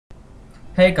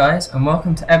Hey guys, and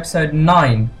welcome to episode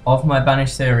 9 of my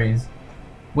Banished series.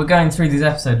 We're going through these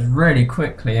episodes really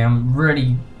quickly. I'm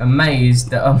really amazed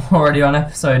that I'm already on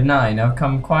episode 9. I've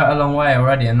come quite a long way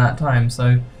already in that time,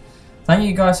 so thank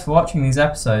you guys for watching these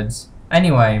episodes.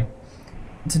 Anyway,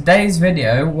 today's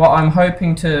video, what I'm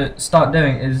hoping to start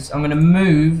doing is I'm going to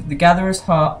move the Gatherer's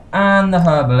Hut and the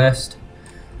Herbalist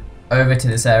over to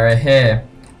this area here.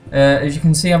 As you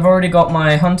can see, I've already got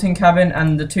my hunting cabin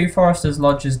and the 2 Forester's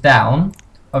lodges down.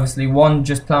 Obviously, one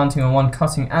just planting and one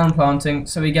cutting and planting,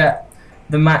 so we get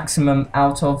the maximum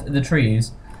out of the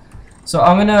trees. So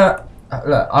I'm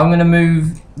gonna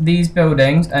move these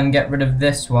buildings and get rid of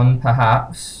this one,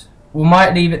 perhaps. We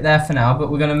might leave it there for now, but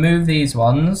we're gonna move these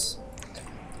ones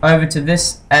over to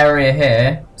this area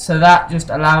here. So that just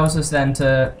allows us then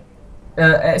to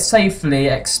safely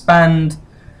expand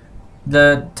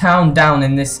the town down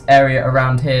in this area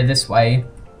around here this way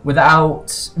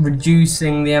without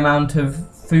reducing the amount of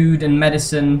food and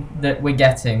medicine that we're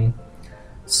getting.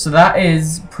 So that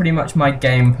is pretty much my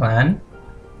game plan.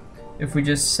 If we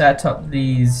just set up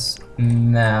these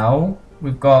now,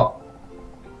 we've got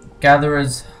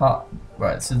Gatherer's Hut.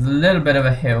 Right, so there's a little bit of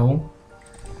a hill,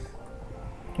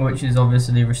 which is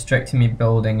obviously restricting me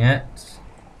building it.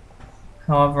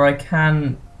 However, I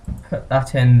can put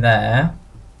that in there.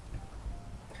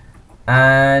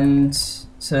 And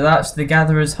so that's the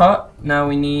Gatherer's Hut. Now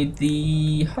we need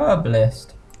the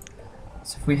Herbalist.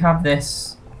 So if we have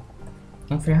this,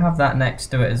 if we have that next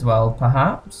to it as well,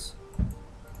 perhaps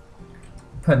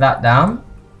put that down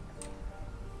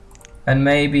and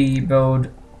maybe build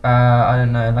I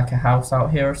don't know, like a house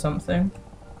out here or something,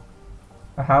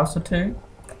 a house or two.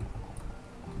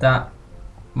 That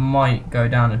might go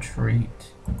down a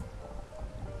treat.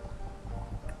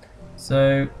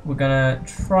 So we're gonna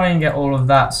try and get all of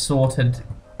that sorted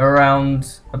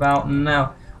around about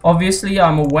now. Obviously,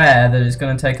 I'm aware that it's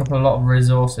going to take up a lot of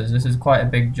resources. This is quite a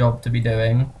big job to be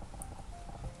doing.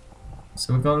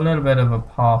 So we've got a little bit of a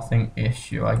pathing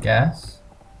issue, I guess.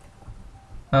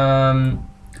 I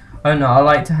don't know, I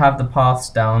like to have the paths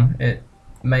down. It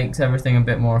makes everything a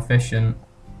bit more efficient.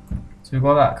 So we've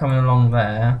got that coming along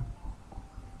there.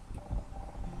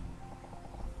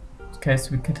 Okay,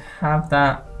 so we could have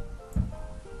that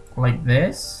like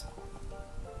this.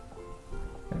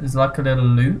 It's like a little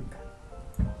loop.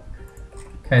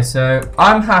 Okay, so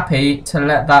I'm happy to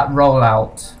let that roll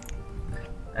out.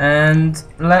 And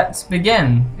let's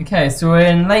begin. Okay, so we're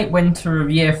in late winter of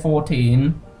year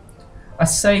 14. I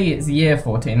say it's year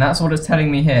 14, that's what it's telling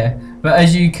me here. But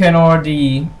as you can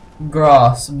already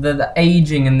grasp, the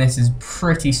aging in this is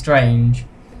pretty strange.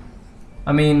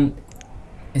 I mean,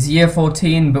 it's year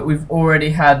 14, but we've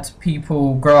already had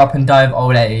people grow up and die of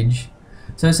old age.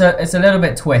 So it's a little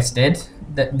bit twisted,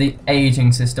 the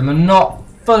aging system. I'm not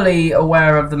fully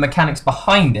aware of the mechanics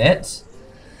behind it,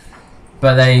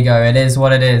 but there you go, it is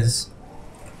what it is.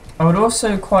 I would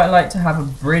also quite like to have a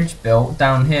bridge built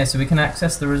down here so we can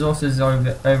access the resources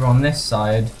over on this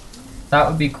side. That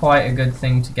would be quite a good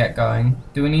thing to get going.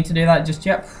 Do we need to do that just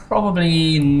yet?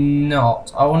 Probably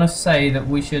not. I want to say that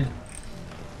we should,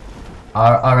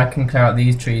 I reckon, clear out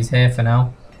these trees here for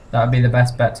now. That would be the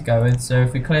best bet to go with. So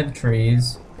if we clear the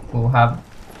trees, we'll have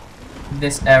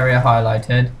this area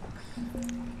highlighted.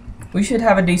 We should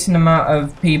have a decent amount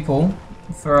of people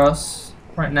for us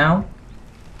right now.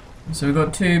 So we've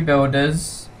got 2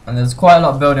 builders, and there's quite a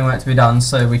lot of building work to be done,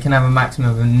 so we can have a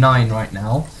maximum of 9 right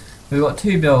now. We've got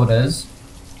 2 builders,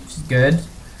 which is good.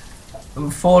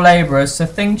 4 labourers, so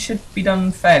things should be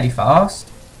done fairly fast.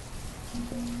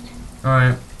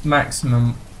 Alright,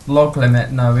 maximum log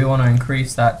limit. No, we want to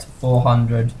increase that to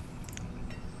 400.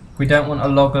 We don't want a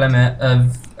log limit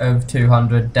of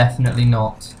 200, definitely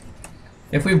not.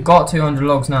 If we've got 200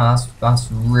 logs now,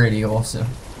 that's really awesome.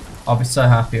 I'll be so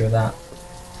happy with that.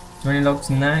 Is there any logs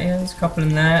in there? Yeah, there's a couple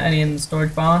in there. Any in the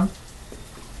storage barn?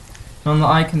 None that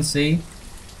I can see.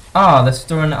 Ah, they're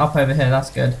storing it up over here, that's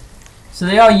good. So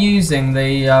they are using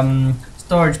the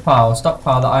storage pile,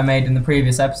 stockpile that I made in the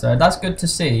previous episode. That's good to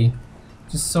see.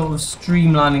 Just sort of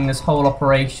streamlining this whole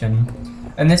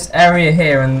operation. And this area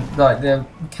here, and like the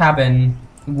cabin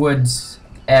woods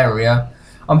area,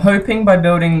 I'm hoping by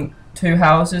building 2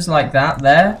 houses like that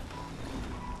there,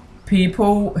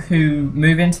 people who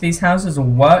move into these houses will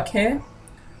work here.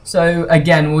 So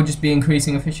again, we'll just be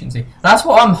increasing efficiency. That's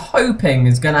what I'm hoping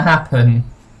is going to happen.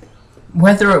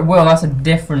 Whether it will, that's a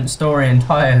different story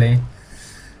entirely.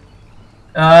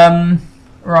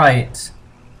 Right.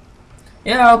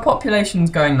 Yeah, our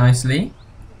population's going nicely.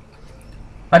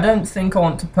 I don't think I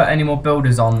want to put any more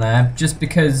builders on there, just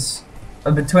because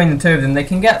between the two of them, they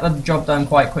can get the job done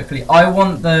quite quickly. I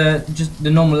want just the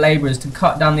normal labourers to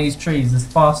cut down these trees as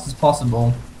fast as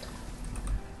possible.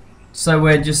 So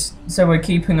we're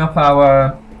keeping up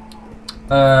our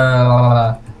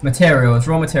materials,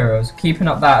 raw materials, keeping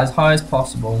up that as high as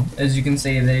possible. As you can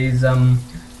see, these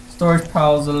storage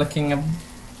piles are looking a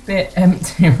bit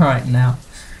empty right now.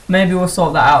 Maybe we'll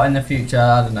sort that out in the future.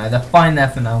 I don't know. They're fine there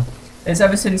for now. It's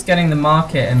ever since getting the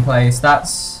market in place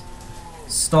that's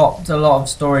stopped a lot of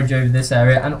storage over this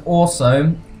area, and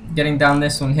also getting down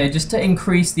this one here just to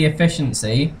increase the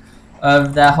efficiency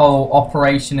of their whole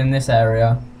operation in this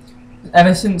area.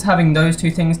 Ever since having those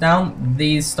two things down,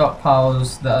 these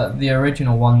stockpiles, the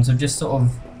original ones, have just sort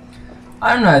of,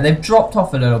 I don't know, they've dropped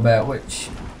off a little bit, which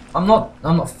I'm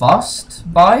not fussed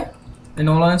by. In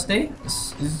all honesty,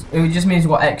 it just means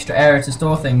we've got extra area to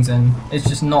store things in. It's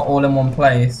just not all in one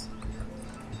place.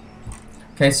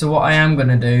 Okay, so what I am going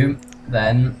to do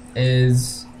then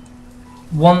is,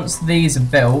 once these are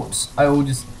built, I will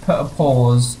just put a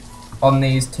pause on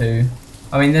these two.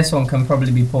 I mean, this one can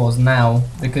probably be paused now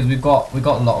because we've got a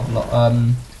lot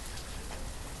of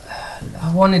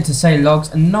I wanted to say logs,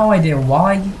 and no idea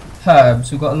why.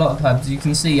 Herbs. We've got a lot of herbs. You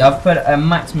can see I've put a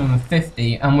maximum of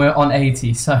 50 and we're on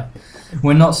 80, so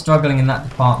we're not struggling in that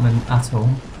department at all.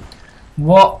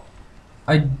 What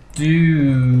I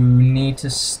do need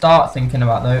to start thinking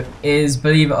about though is,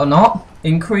 believe it or not,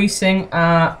 increasing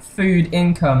our food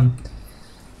income,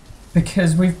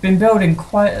 because we've been building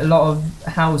quite a lot of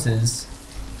houses,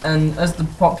 and as the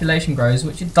population grows,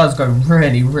 which it does go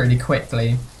really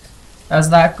quickly, as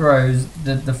that grows,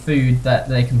 the food that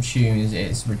they consume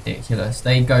is ridiculous.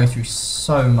 They go through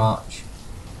so much.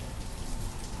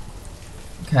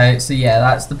 Okay, so yeah,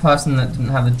 that's the person that didn't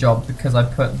have the job because I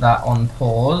put that on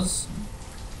pause.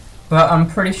 But I'm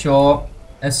pretty sure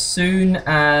as soon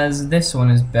as this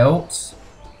one is built,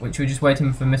 which we're just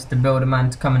waiting for Mr. Builderman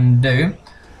to come and do,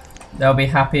 they'll be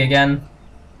happy again.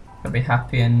 They'll be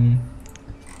happy and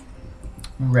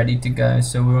ready to go.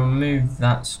 So we'll remove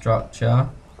that structure.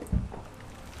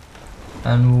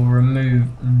 And we'll remove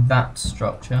that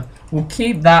structure. We'll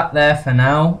keep that there for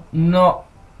now. Not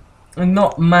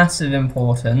massive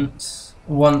importance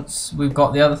once we've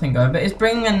got the other thing going, but it's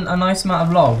bringing in a nice amount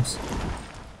of logs.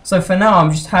 So for now,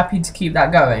 I'm just happy to keep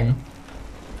that going.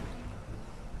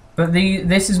 But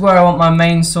this is where I want my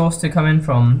main source to come in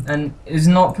from, and it's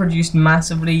not produced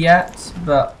massively yet,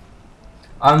 but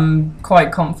I'm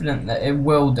quite confident that it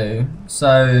will do.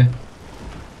 So.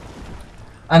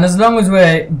 And as long as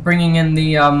we're bringing in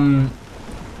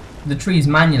the trees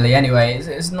manually anyway,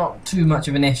 it's not too much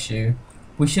of an issue.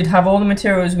 We should have all the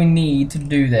materials we need to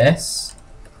do this.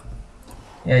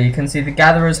 Yeah, you can see the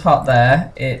gatherer's hut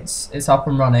there. It's up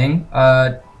and running.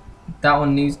 That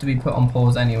one needs to be put on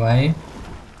pause anyway.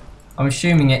 I'm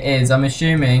assuming it is. I'm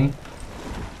assuming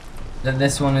that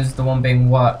this one is the one being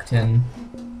worked in.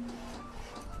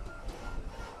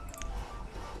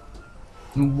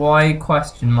 Why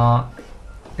question mark?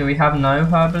 Do we have no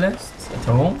herbalists at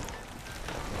all?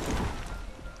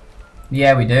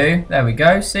 Yeah, we do. There we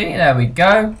go. See? There we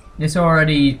go. It's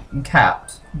already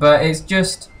capped. But it's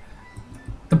just...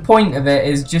 The point of it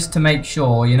is just to make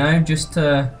sure, you know? Just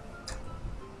to...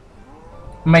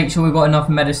 make sure we've got enough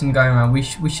medicine going around. We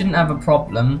shouldn't have a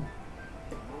problem.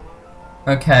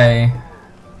 Okay.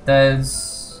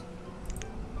 There's...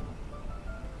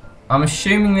 I'm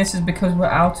assuming this is because we're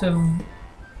out of...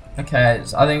 Okay,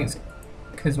 I think it's...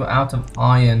 because we're out of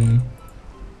iron,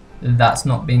 that's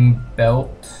not being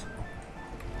built.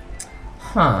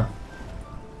 Huh.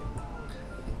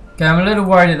 Okay, I'm a little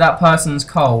worried that person's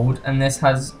cold and there's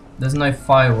no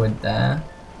firewood there.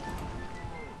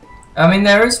 I mean,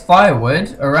 there is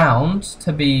firewood around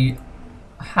to be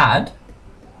had,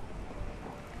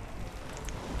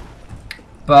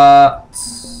 but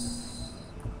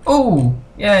oh,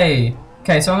 yay.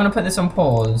 Okay, so I'm gonna put this on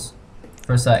pause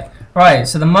for a sec. Right,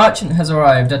 so the merchant has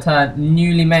arrived at our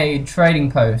newly made trading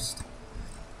post.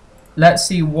 Let's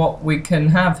see what we can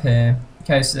have here.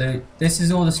 Okay, so this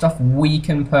is all the stuff we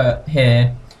can put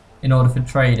here in order for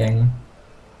trading.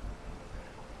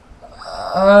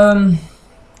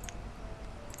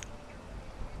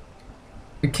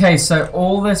 Okay, so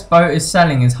all this boat is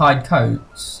selling is hide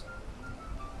coats.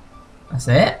 That's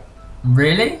it?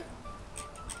 Really?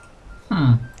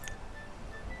 Well,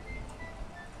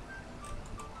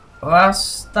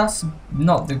 that's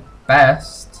not the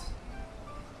best.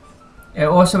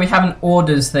 Also, we have an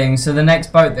orders thing, so the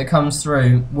next boat that comes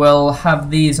through will have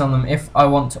these on them if I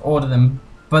want to order them,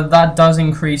 but that does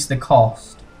increase the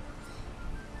cost.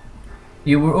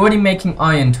 You were already making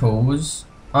iron tools.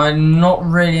 I'm not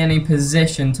really in a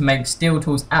position to make steel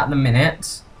tools at the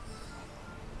minute.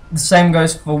 The same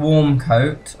goes for warm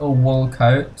coat or wool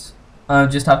coat. I'll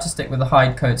just have to stick with the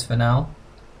hide coats for now.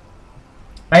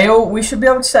 Ale, we should be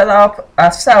able to set that up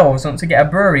ourselves once we get a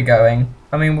brewery going.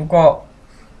 I mean, we've got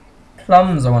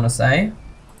plums, I want to say.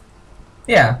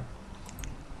 Yeah.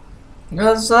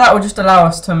 So that will just allow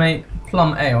us to make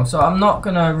plum ale. So I'm not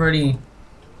going to really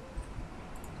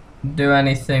do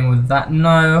anything with that.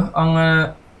 No, I'm going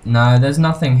to... No, there's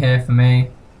nothing here for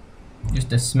me. Just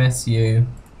dismiss you.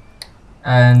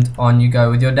 And on you go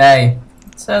with your day.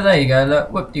 So there you go,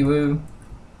 look, whoop-de-woo.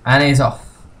 And he's off.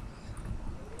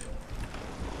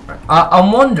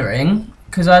 I'm wondering,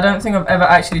 because I don't think I've ever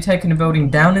actually taken a building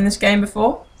down in this game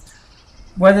before,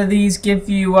 whether these give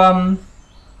you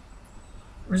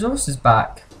resources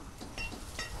back.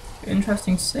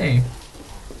 Interesting to see.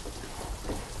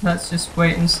 Let's just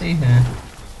wait and see here.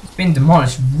 It's been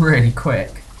demolished really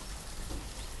quick.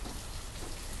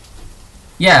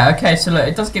 Yeah, okay, so look,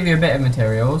 it does give you a bit of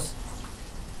materials.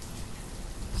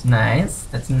 It's nice,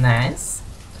 that's nice.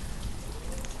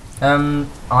 Iron.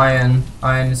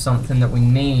 Iron is something that we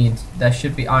need. There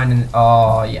should be iron in...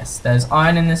 Oh, yes, there's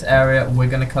iron in this area. We're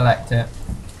going to collect it.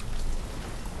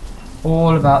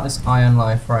 All about this iron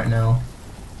life right now.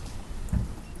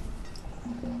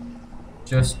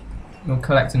 Just, we'll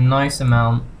collect a nice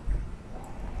amount.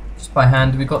 Just by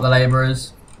hand. We've got the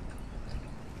labourers.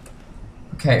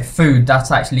 Okay, food, that's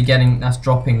actually that's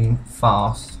dropping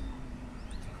fast.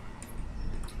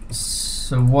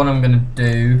 So what I'm going to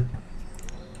do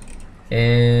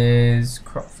is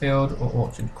crop field or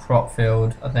orchard. Crop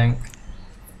field, I think.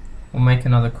 We'll make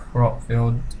another crop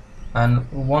field and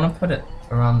we'll want to put it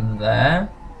around there.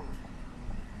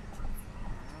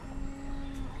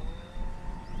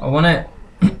 I want it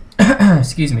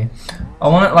excuse me, I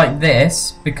want it like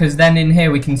this because then in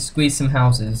here we can squeeze some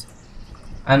houses,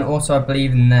 and also I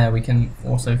believe in there we can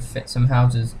also fit some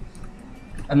houses,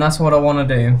 and that's what I want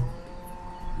to do.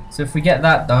 So if we get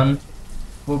that done,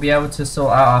 we'll be able to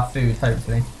sort out our food,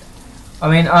 hopefully. I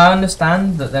mean, I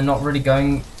understand that they're not really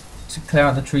going to clear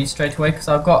out the trees straight away because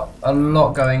I've got a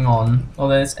lot going on.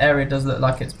 Although this area does look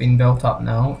like it's been built up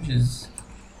now, which is...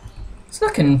 it's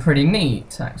looking pretty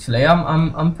neat, actually.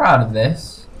 I'm proud of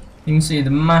this. You can see the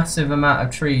massive amount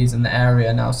of trees in the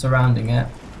area now surrounding it.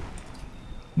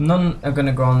 None are going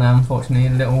to grow on there, unfortunately.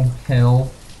 A little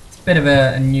hill. It's a bit of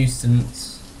a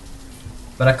nuisance,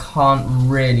 but I can't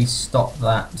really stop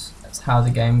that. That's how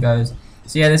the game goes.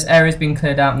 So yeah, this area's been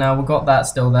cleared out now. We've got that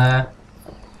still there.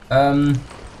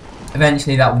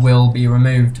 Eventually that will be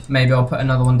removed. Maybe I'll put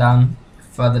another one down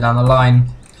further down the line.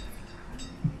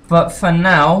 But for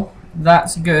now,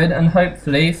 that's good, and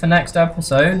hopefully for next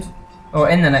episode, or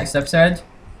in the next episode,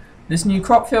 this new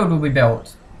crop field will be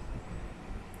built.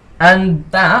 And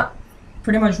that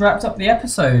pretty much wrapped up the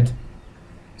episode.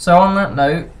 So on that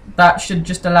note, that should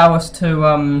just allow us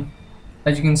to,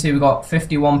 as you can see, we've got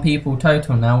 51 people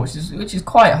total now, which is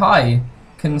quite high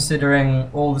considering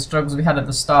all the struggles we had at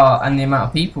the start and the amount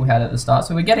of people we had at the start.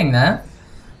 So we're getting there,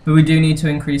 but we do need to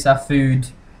increase our food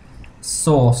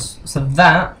source. So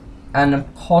that,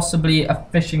 and possibly a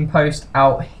fishing post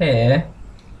out here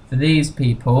for these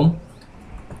people,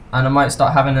 and I might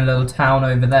start having a little town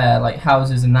over there, like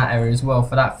houses in that area as well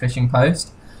for that fishing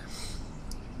post.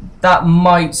 That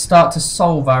might start to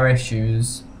solve our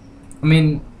issues. I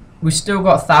mean, we've still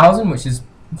got 1,000, which is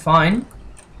fine,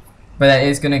 but it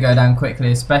is going to go down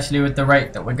quickly, especially with the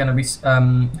rate that we're going to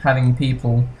be having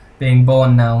people being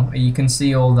born now. You can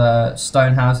see all the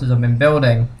stone houses I've been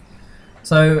building.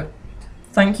 So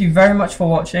thank you very much for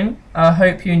watching. I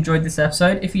hope you enjoyed this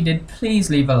episode. If you did, please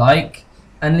leave a like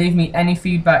and leave me any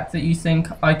feedback that you think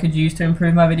I could use to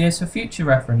improve my videos for future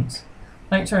reference.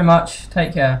 Thanks very much.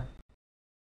 Take care.